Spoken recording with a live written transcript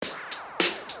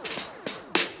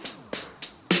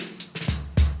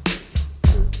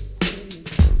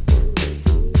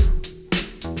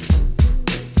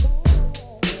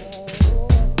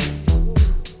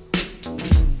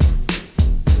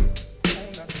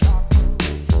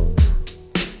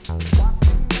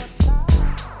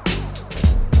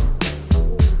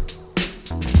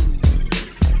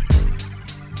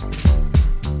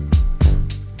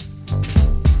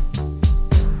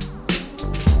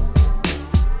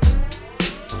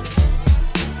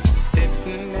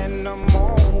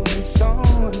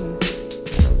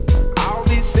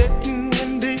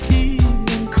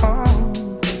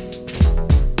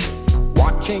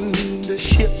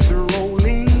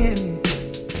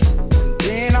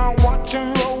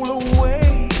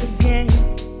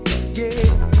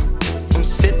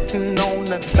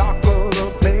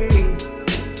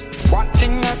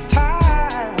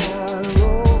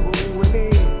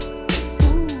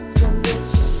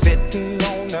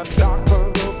the dark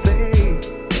of the bay,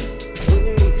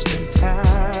 wasting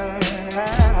time.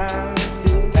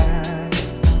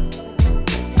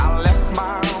 I left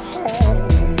my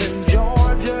home in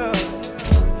Georgia,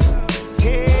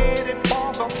 headed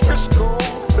for the Frisco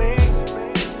Bay.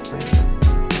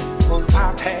 'Cause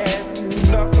I've had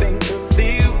nothing to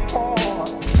live for,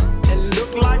 and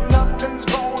look like nothing's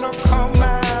gonna come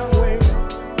my way.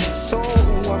 So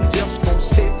I'm just gonna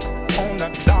sit on the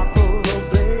dock of the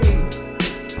bay,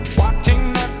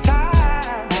 watching the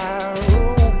tide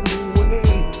roll away.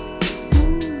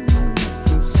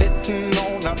 Sitting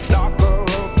on the dock of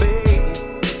the bay,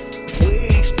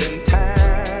 wasting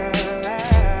time.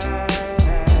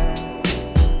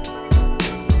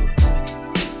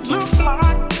 Look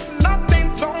like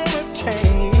nothing's gonna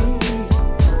change.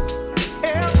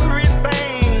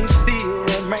 Everything still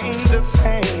remains the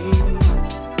same.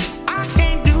 I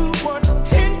can't do what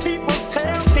 10 people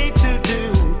tell me to do,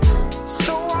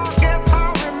 so I guess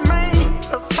I'll remain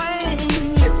the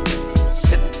same. It's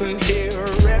sitting here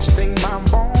resting my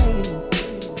bones,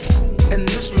 and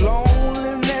this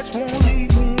loneliness won't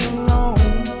leave me alone.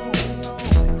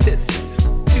 This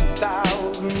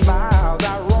 2,000 miles